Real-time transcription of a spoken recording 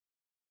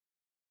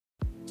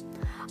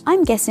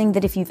I'm guessing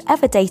that if you've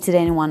ever dated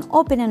anyone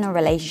or been in a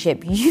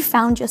relationship, you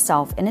found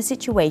yourself in a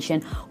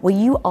situation where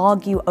you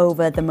argue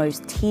over the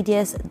most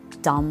tedious,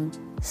 dumb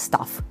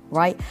stuff,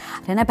 right?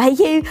 I don't know about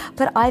you,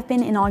 but I've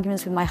been in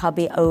arguments with my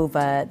hubby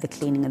over the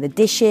cleaning of the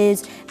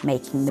dishes,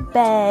 making the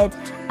bed,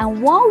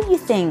 and while you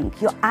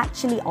think you're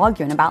actually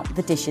arguing about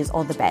the dishes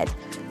or the bed,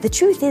 the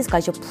truth is,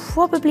 guys, you're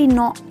probably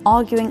not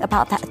arguing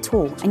about that at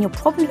all, and you're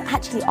probably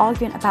actually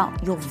arguing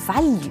about your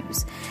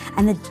values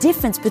and the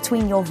difference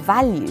between your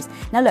values.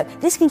 Now look,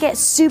 this can get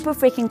super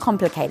freaking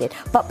complicated,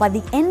 but by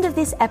the end of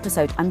this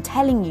episode, I'm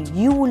telling you,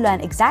 you will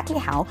learn exactly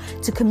how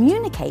to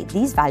communicate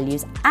these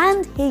values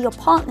and hear your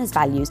partner's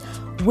values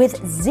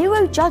with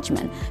zero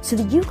judgment so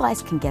that you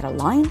guys can get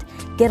aligned,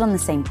 get on the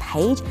same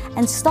page,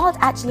 and start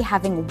actually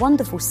having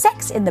wonderful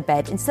sex in the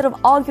bed instead of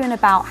arguing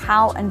about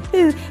how and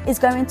who is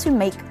going to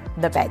make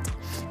the bed.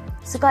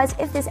 So guys,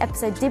 if this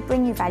episode did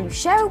bring you value,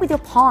 share it with your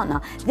partner.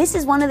 This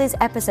is one of those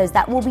episodes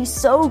that will be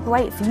so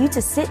great for you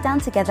to sit down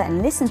together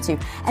and listen to,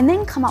 and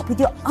then come up with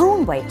your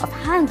own way of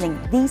handling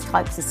these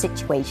types of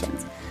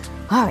situations.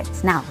 All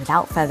right, now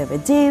without further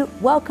ado,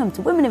 welcome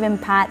to Women of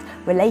Impact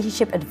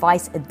Relationship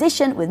Advice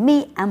Edition with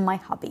me and my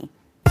hubby.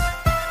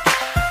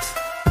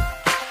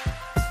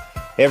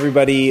 Hey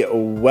everybody,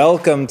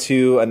 welcome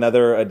to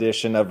another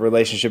edition of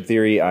Relationship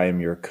Theory. I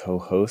am your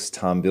co-host,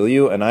 Tom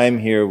Bilyeu, and I am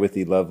here with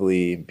the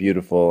lovely,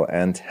 beautiful,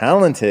 and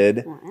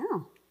talented...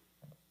 Wow.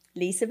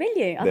 Lisa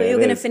Bilyeu. I thought you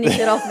were going to finish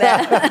it off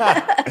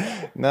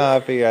there. No,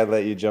 I figured I'd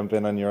let you jump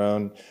in on your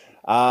own.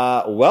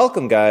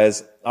 Welcome,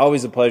 guys.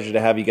 Always a pleasure to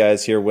have you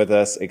guys here with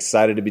us.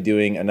 Excited to be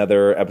doing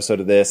another episode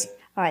of this.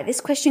 All right,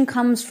 this question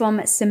comes from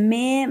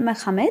Samir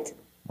Mohammed.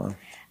 Wow.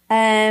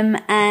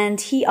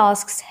 And he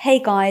asks, hey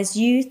guys,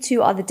 you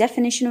two are the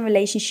definition of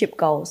relationship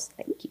goals.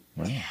 Thank you.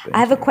 Wow, I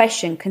have a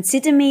question.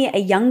 Consider me a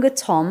younger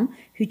Tom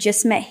who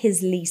just met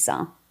his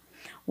Lisa.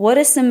 What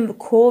are some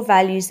core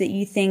values that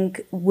you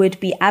think would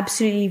be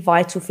absolutely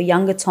vital for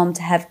younger Tom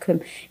to have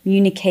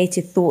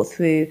communicated, thought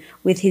through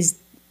with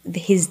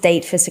his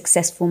date for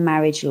successful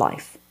marriage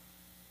life?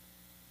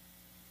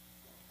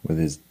 With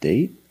his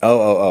date?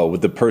 Oh,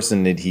 with the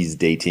person that he's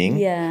dating?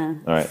 Yeah.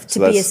 All right. To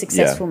be a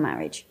successful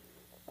marriage.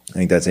 I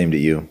think that's aimed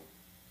at you.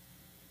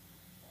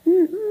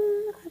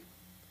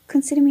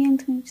 Consider me young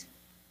Tom.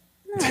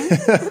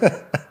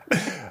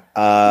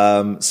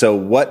 No. So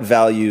what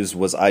values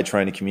was I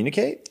trying to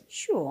communicate?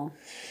 Sure.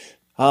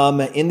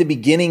 In the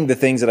beginning, the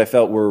things that I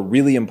felt were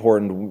really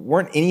important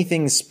weren't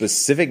anything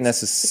specific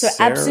necessarily.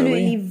 So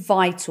absolutely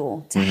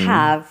vital to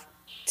have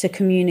to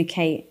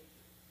communicate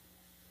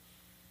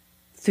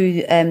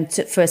through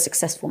for a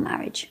successful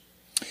marriage.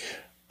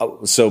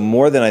 So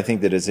more than I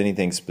think that it's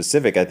anything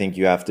specific, I think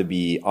you have to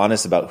be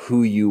honest about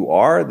who you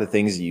are, the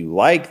things that you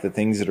like, the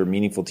things that are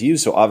meaningful to you.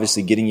 So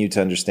obviously getting you to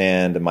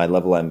understand my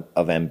level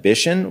of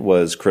ambition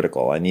was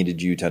critical. I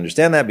needed you to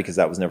understand that because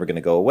that was never going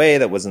to go away.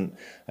 That wasn't,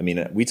 I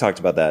mean, we talked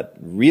about that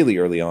really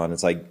early on.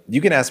 It's like,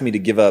 you can ask me to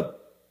give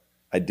up,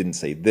 I didn't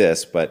say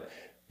this, but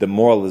the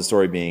moral of the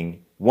story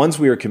being, once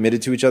we were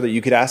committed to each other,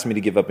 you could ask me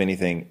to give up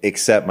anything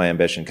except my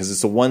ambition, because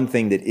it's the one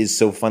thing that is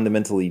so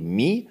fundamentally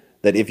me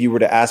that if you were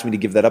to ask me to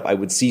give that up, I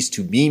would cease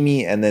to be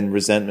me, and then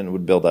resentment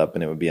would build up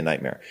and it would be a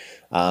nightmare.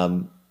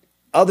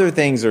 Other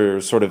things are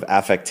sort of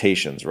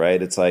affectations,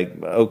 right? It's like,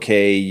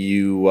 okay,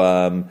 you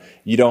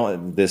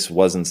don't, this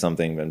wasn't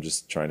something, I'm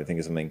just trying to think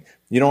of something.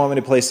 You don't want me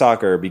to play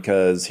soccer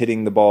because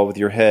hitting the ball with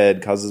your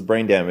head causes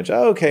brain damage.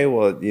 Oh, okay,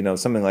 well,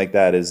 something like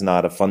that is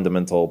not a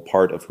fundamental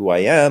part of who I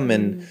am,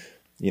 and,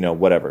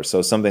 whatever.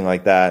 So something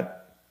like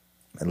that,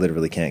 I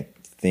literally can't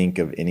think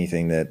of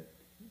anything that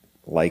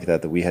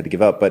we had to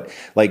give up, but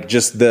like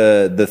just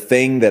the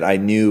thing that I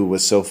knew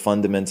was so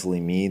fundamentally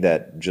me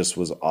that just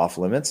was off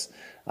limits.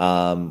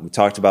 We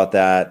talked about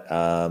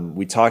that.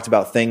 We talked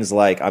about things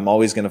like I'm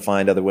always going to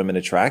find other women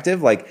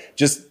attractive, like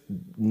just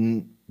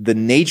the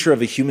nature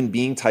of a human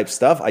being type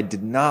stuff. I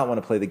did not want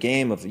to play the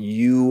game of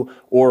you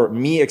or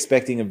me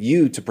expecting of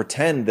you to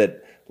pretend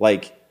that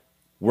like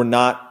we're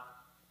not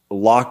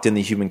locked in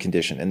the human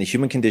condition. And the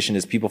human condition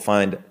is people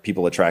find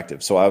people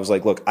attractive. So I was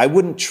like, look, I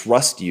wouldn't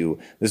trust you.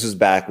 This was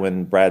back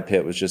when Brad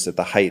Pitt was just at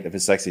the height of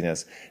his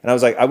sexiness. And I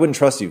was like, I wouldn't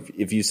trust you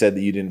if you said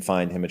that you didn't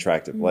find him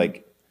attractive.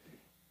 Like,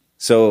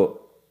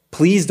 so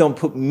please don't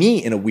put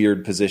me in a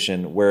weird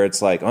position where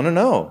it's like, oh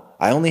no,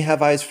 I only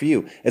have eyes for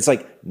you. It's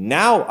like,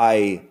 now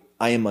I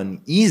am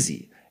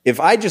uneasy. If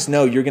I just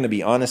know you're going to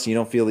be honest and you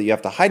don't feel that you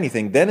have to hide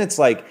anything, then it's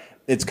like,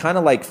 it's kind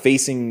of like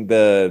facing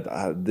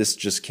this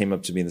just came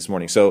up to me this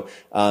morning. So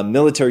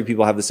military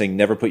people have this saying,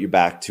 never put your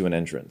back to an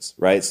entrance,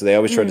 right? So they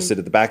always try to sit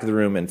at the back of the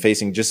room and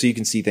facing just so you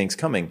can see things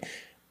coming.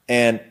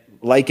 And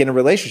like in a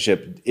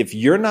relationship, if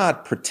you're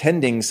not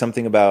pretending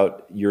something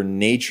about your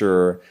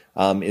nature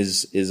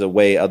is a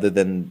way other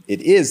than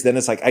it is, then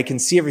it's like I can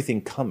see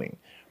everything coming.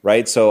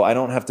 Right? So I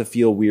don't have to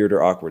feel weird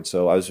or awkward.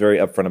 So I was very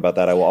upfront about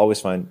that. I will always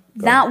find...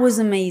 That was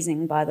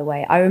amazing, by the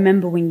way. I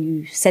remember when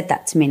you said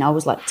that to me and I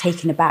was like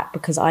taken aback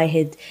because I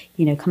had,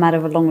 come out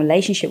of a long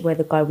relationship where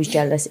the guy was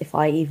jealous if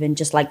I even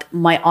just like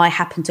my eye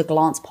happened to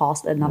glance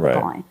past another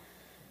guy.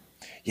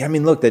 Yeah, I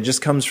mean, look, that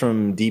just comes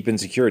from deep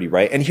insecurity,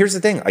 right? And here's the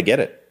thing. I get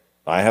it.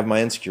 I have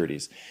my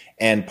insecurities.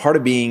 And part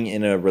of being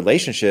in a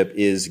relationship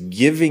is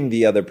giving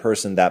the other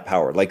person that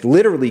power, like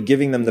literally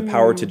giving them the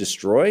power to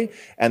destroy.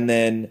 And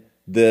then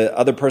the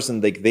other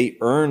person, like they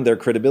earn their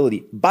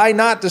credibility by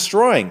not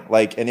destroying.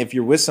 Like, and if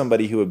you're with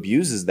somebody who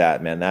abuses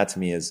that, man, that to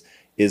me is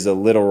a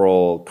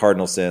literal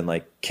cardinal sin.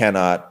 Like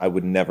I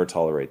would never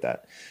tolerate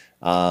that.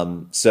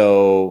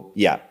 So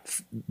yeah,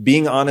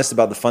 being honest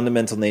about the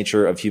fundamental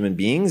nature of human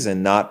beings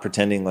and not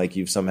pretending like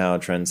you've somehow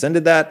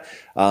transcended that,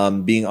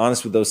 being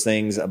honest with those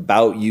things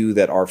about you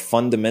that are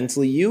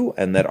fundamentally you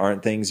and that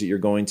aren't things that you're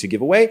going to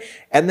give away.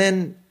 And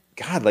then,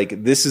 God,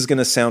 like this is going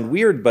to sound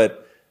weird,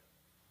 but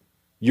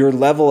your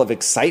level of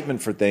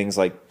excitement for things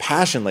like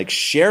passion, like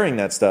sharing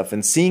that stuff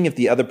and seeing if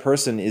the other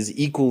person is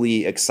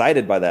equally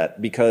excited by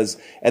that. Because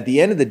at the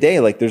end of the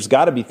day, like there's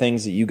got to be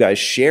things that you guys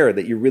share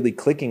that you're really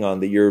clicking on,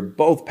 that you're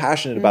both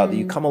passionate about, that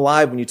you come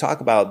alive when you talk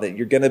about, that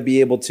you're going to be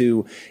able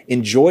to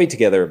enjoy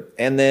together.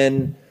 And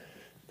then,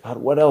 God,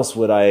 what else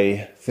would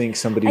I think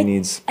somebody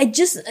needs? I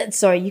just,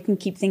 sorry, you can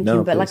keep thinking,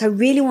 but please. like I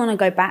really want to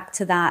go back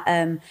to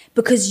that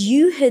because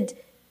you had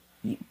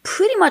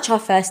pretty much our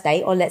first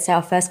date, or let's say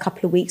our first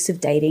couple of weeks of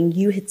dating,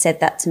 you had said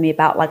that to me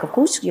about like, of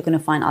course you're going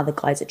to find other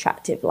guys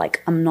attractive.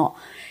 Like I'm not,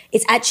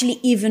 it's actually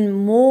even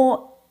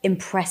more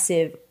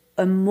impressive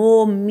and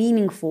more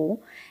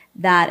meaningful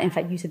that, in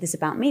fact, you said this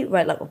about me,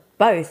 right? Like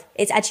both.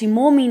 It's actually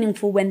more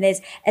meaningful when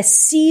there's a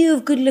sea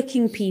of good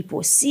looking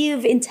people, a sea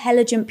of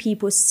intelligent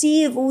people, a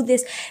sea of all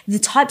this, the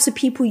types of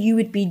people you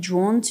would be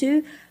drawn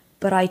to,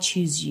 but I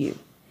choose you.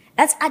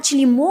 That's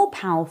actually more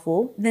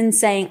powerful than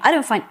saying, I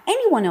don't find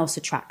anyone else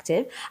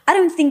attractive. I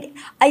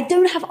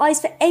don't have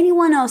eyes for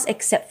anyone else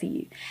except for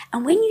you.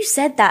 And when you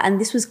said that, and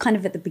this was kind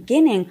of at the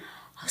beginning,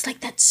 I was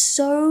like, that's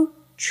so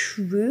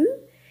true.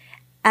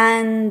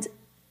 And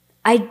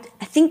I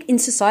think in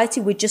society,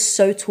 we're just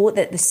so taught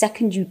that the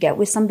second you get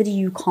with somebody,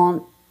 you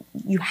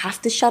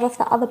have to shut off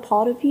that other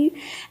part of you.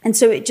 And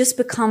so it just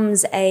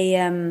becomes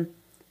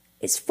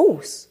it's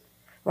false,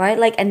 right?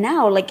 Like, and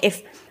now, like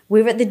if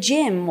we're at the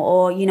gym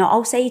or, you know,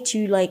 I'll say to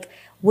you, like,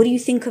 what do you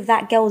think of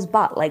that girl's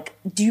butt? Like,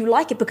 do you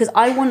like it? Because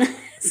I want to,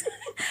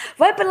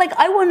 right? But like,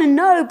 I want to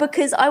know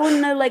because I want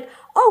to know like,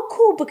 oh,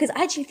 cool. Because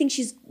I actually think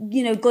she's,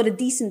 you know, got a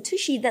decent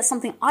tushy. That's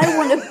something I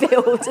want to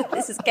build.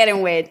 This is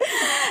getting weird.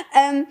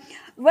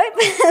 Right?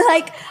 But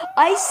like,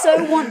 I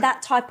so want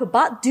that type of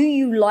butt. Do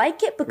you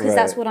like it? Because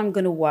that's what I'm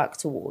going to work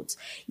towards,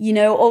 you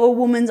know, or a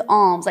woman's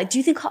arms. Like, do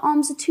you think her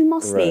arms are too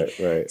muscly?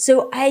 Right.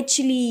 So I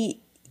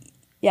actually,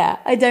 yeah,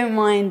 I don't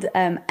mind.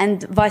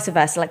 And vice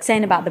versa, like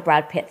saying about the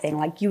Brad Pitt thing,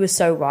 like you were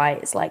so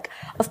right. It's like,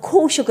 of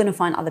course you're going to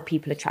find other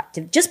people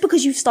attractive. Just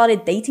because you've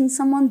started dating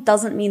someone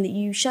doesn't mean that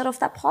you shut off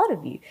that part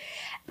of you.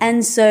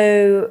 And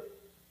so,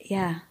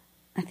 yeah,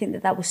 I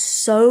think that was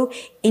so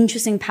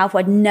interesting, powerful.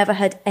 I'd never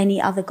heard any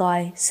other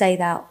guy say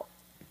that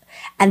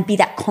and be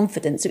that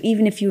confident. So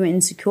even if you were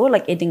insecure,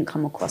 like it didn't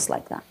come across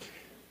like that.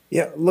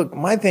 Yeah, look,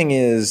 my thing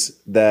is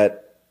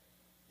that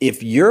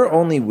if you're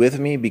only with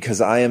me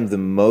because I am the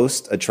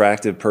most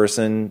attractive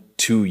person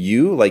to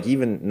you, like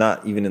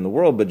not even in the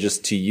world, but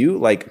just to you,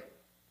 like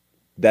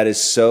that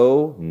is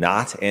so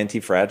not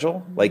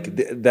anti-fragile. Like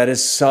that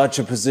is such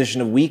a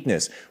position of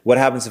weakness. What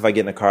happens if I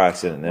get in a car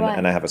accident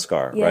and I have a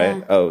scar,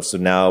 right? Oh, so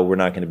now we're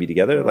not going to be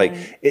together? Right.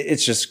 Like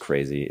it's just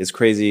crazy. It's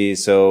crazy.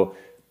 So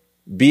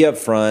be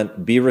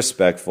upfront, be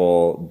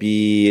respectful,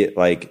 be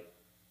like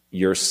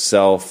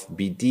yourself,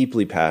 be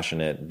deeply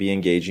passionate, be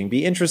engaging,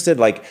 be interested.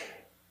 Like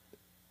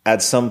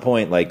at some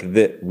point, like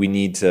we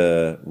need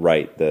to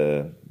write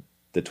the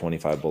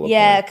 25 bullet point.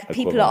 Yeah,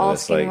 people are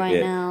asking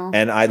now.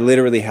 And I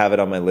literally have it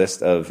on my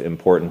list of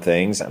important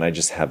things, and I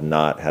just have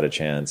not had a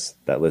chance.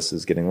 That list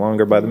is getting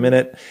longer by the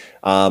minute.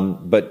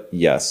 But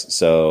yes,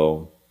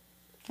 so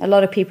a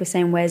lot of people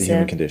saying, where's the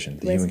human condition?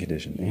 The human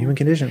condition. The human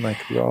condition, like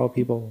we're all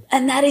people.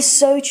 And that is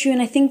so true.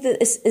 And I think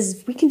that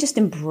is we can just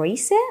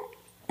embrace it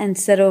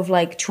instead of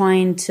like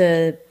trying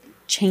to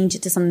change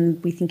it to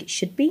something we think it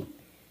should be.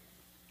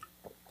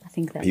 I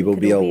think that people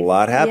be a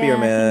lot happier,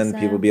 man. So.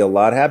 People be a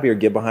lot happier.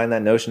 Get behind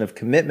that notion of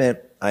commitment.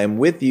 I am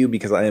with you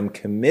because I am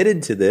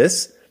committed to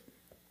this.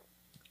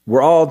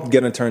 We're all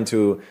going to turn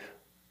to,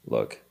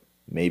 look,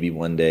 maybe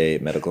one day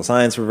medical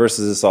science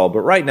reverses this all. But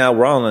right now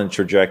we're all on a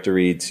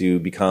trajectory to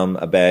become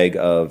a bag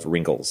of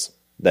wrinkles.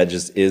 That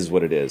just is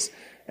what it is.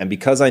 And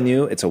because I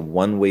knew it's a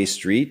one-way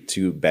street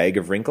to bag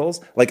of wrinkles,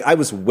 like I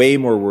was way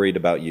more worried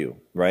about you,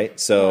 right?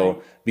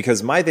 So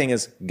because my thing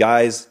is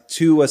guys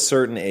to a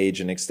certain age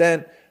and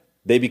extent,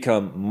 they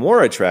become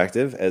more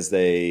attractive as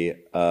they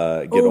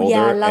get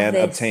older and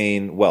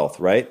obtain wealth,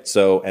 right?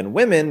 So, and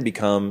women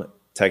become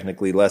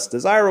technically less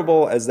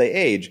desirable as they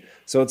age.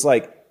 So it's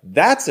like,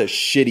 that's a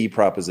shitty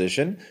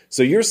proposition.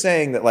 So you're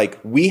saying that like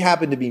we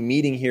happen to be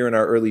meeting here in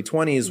our early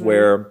 20s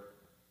where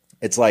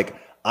it's like,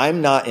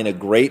 I'm not in a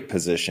great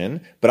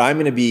position, but I'm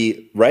going to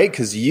be, right?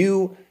 Because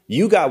you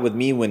got with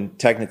me when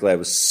technically I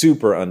was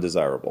super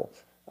undesirable.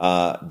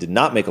 Did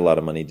not make a lot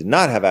of money, did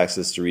not have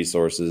access to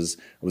resources,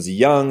 was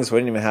young, so I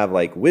didn't even have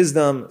like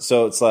wisdom.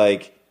 So it's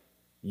like,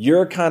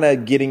 you're kind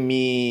of getting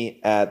me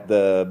at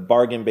the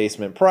bargain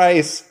basement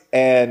price,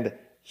 and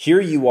here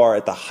you are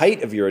at the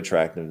height of your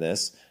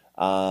attractiveness,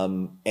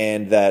 and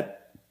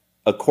that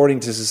according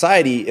to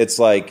society, it's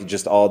like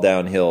just all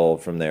downhill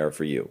from there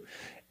for you.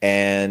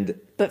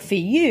 But for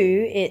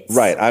you, it's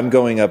right. I'm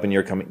going up and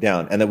you're coming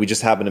down, and then we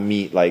just happen to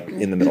meet like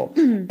in the middle,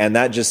 and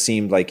that just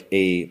seemed like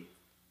a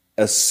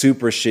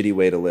super shitty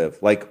way to live.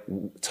 Like,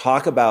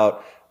 talk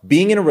about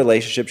being in a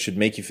relationship should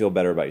make you feel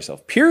better about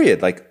yourself.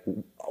 Period. Like,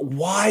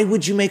 why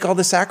would you make all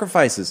the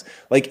sacrifices?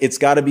 Like, it's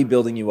got to be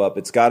building you up.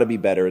 It's got to be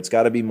better. It's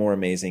got to be more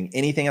amazing.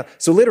 Anything else?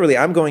 So literally,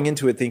 I'm going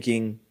into it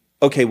thinking,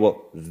 okay,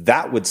 well,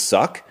 that would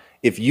suck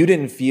if you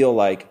didn't feel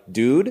like,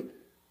 dude,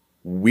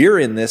 we're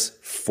in this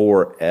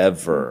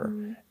forever.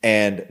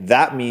 And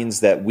that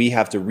means that we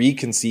have to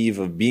reconceive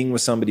of being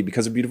with somebody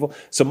because they're beautiful.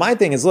 So my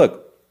thing is,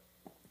 look,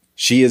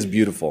 she is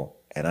beautiful,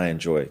 and I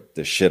enjoy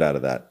the shit out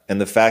of that.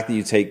 And the fact that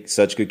you take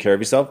such good care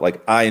of yourself,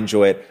 like, I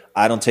enjoy it.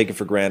 I don't take it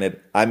for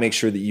granted. I make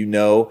sure that you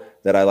know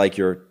that I like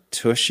your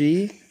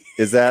tushy.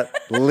 Is that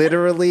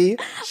literally?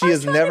 She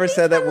has never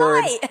said that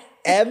word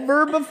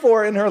ever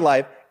before in her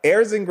life.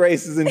 Airs and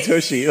graces and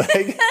tushy.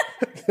 Like,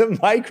 the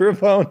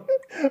microphone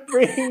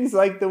brings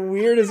like the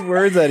weirdest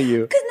words out of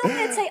you. Because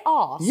normally I'd say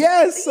ass.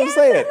 Yes, I'm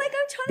saying it. Like,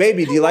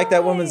 baby, do you like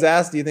that woman's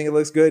ass? Do you think it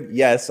looks good?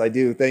 Yes, I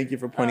do. Thank you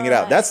for pointing it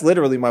out. That's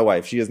literally my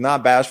wife. She is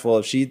not bashful.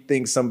 If she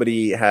thinks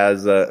somebody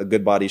has a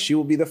good body, she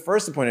will be the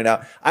first to point it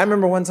out. I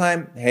remember one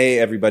time, hey,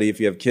 everybody, if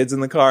you have kids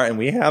in the car and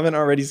we haven't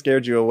already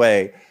scared you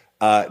away,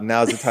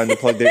 now's the time to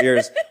plug their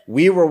ears.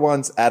 We were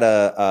once at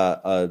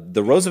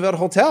the Roosevelt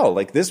Hotel.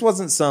 Like, this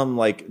wasn't some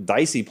like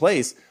dicey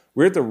place.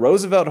 We're at the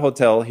Roosevelt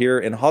Hotel here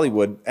in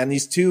Hollywood, and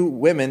these two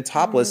women,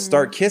 topless,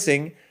 start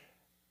kissing.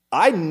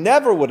 I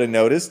never would have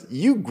noticed.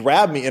 You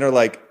grabbed me and are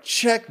like,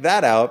 check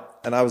that out.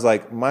 And I was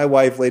like, my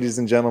wife, ladies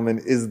and gentlemen,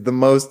 is the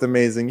most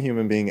amazing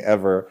human being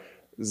ever.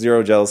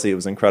 Zero jealousy. It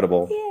was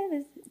incredible.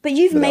 Yeah, but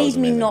you've made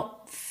me not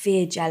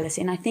fear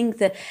jealousy. And I think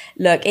that,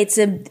 look, it's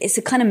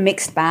a kind of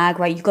mixed bag,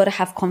 right? You've got to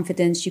have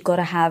confidence. You've got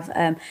to have,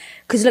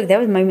 because look,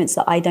 there are moments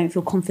that I don't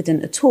feel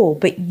confident at all,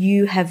 but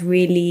you have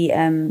really,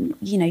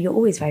 you're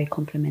always very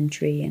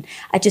complimentary. And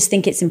I just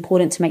think it's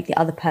important to make the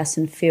other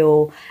person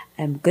feel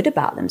good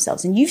about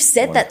themselves. And you've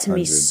said 100. That to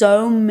me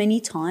so many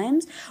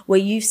times, where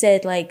you've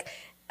said like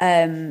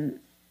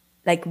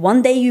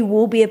one day you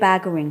will be a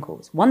bag of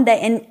wrinkles, one day.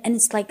 And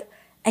it's like,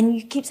 and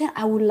you keep saying,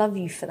 I will love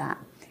you for that.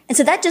 And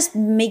so that just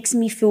makes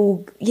me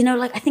feel,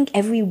 like I think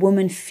every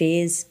woman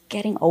fears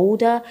getting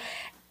older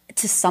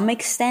to some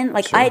extent.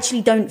 Like, sure. I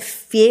actually don't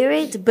fear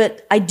it,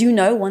 but I do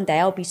know one day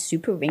I'll be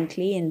super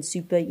wrinkly and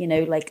super,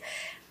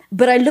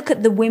 but I look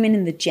at the women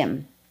in the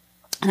gym.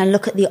 And I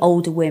look at the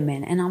older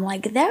women and I'm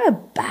like, they're a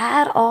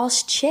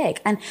badass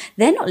chick. And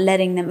they're not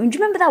letting them. Do you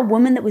remember that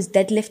woman that was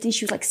deadlifting?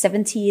 She was like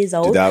 70 years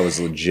old. Dude, that was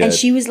legit. And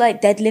she was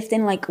like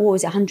deadlifting like, what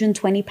was it,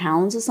 120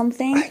 pounds or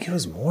something? I think it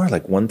was more,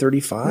 like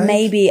 135.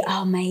 Maybe,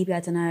 I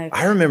don't know.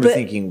 I remember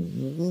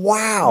thinking,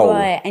 wow.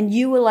 Right. And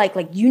you were like,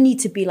 you need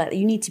to be like,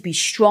 you need to be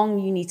strong.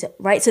 You need to,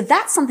 right? So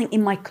that's something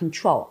in my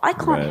control. I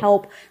can't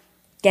help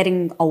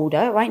getting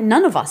older, right?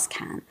 None of us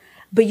can.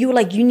 But you were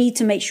like, you need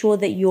to make sure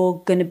that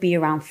you're going to be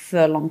around for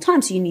a long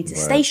time. So you need to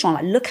stay strong.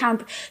 Like, look how,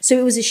 so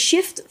it was a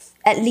shift,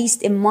 at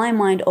least in my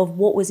mind, of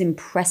what was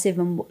impressive.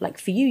 And like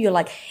for you, you're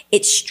like,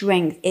 it's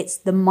strength. It's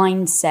the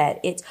mindset.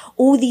 It's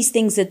all these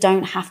things that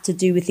don't have to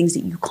do with things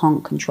that you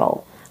can't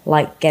control,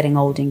 like getting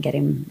older and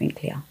getting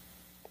wrinklier.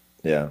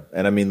 Yeah.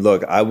 And I mean,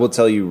 look, I will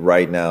tell you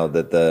right now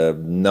that the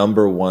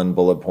number one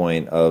bullet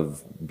point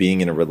of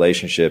being in a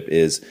relationship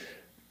is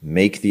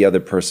make the other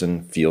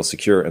person feel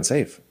secure and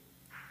safe.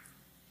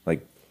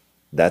 Like,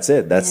 that's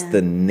it. That's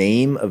the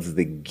name of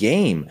the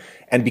game.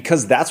 And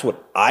because that's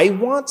what I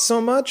want so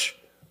much,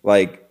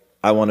 like,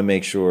 I want to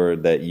make sure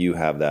that you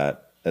have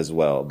that as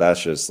well.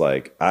 That's just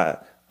like,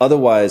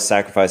 otherwise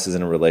sacrifices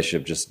in a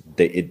relationship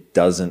it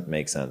doesn't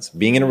make sense.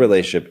 Being in a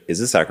relationship is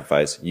a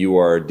sacrifice. You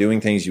are doing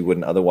things you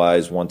wouldn't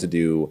otherwise want to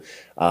do.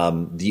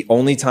 The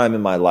only time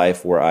in my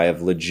life where I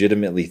have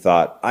legitimately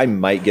thought I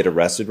might get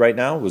arrested right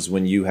now was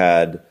when you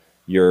had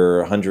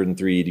your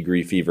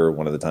 103-degree fever,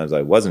 one of the times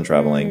I wasn't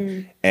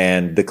traveling,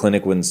 and the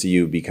clinic wouldn't see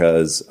you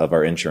because of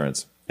our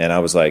insurance. And I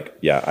was like,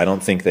 yeah, I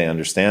don't think they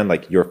understand.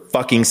 Like, you're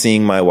fucking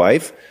seeing my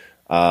wife.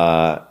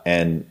 So,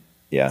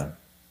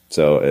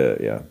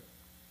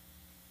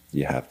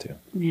 you have to.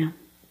 Yeah.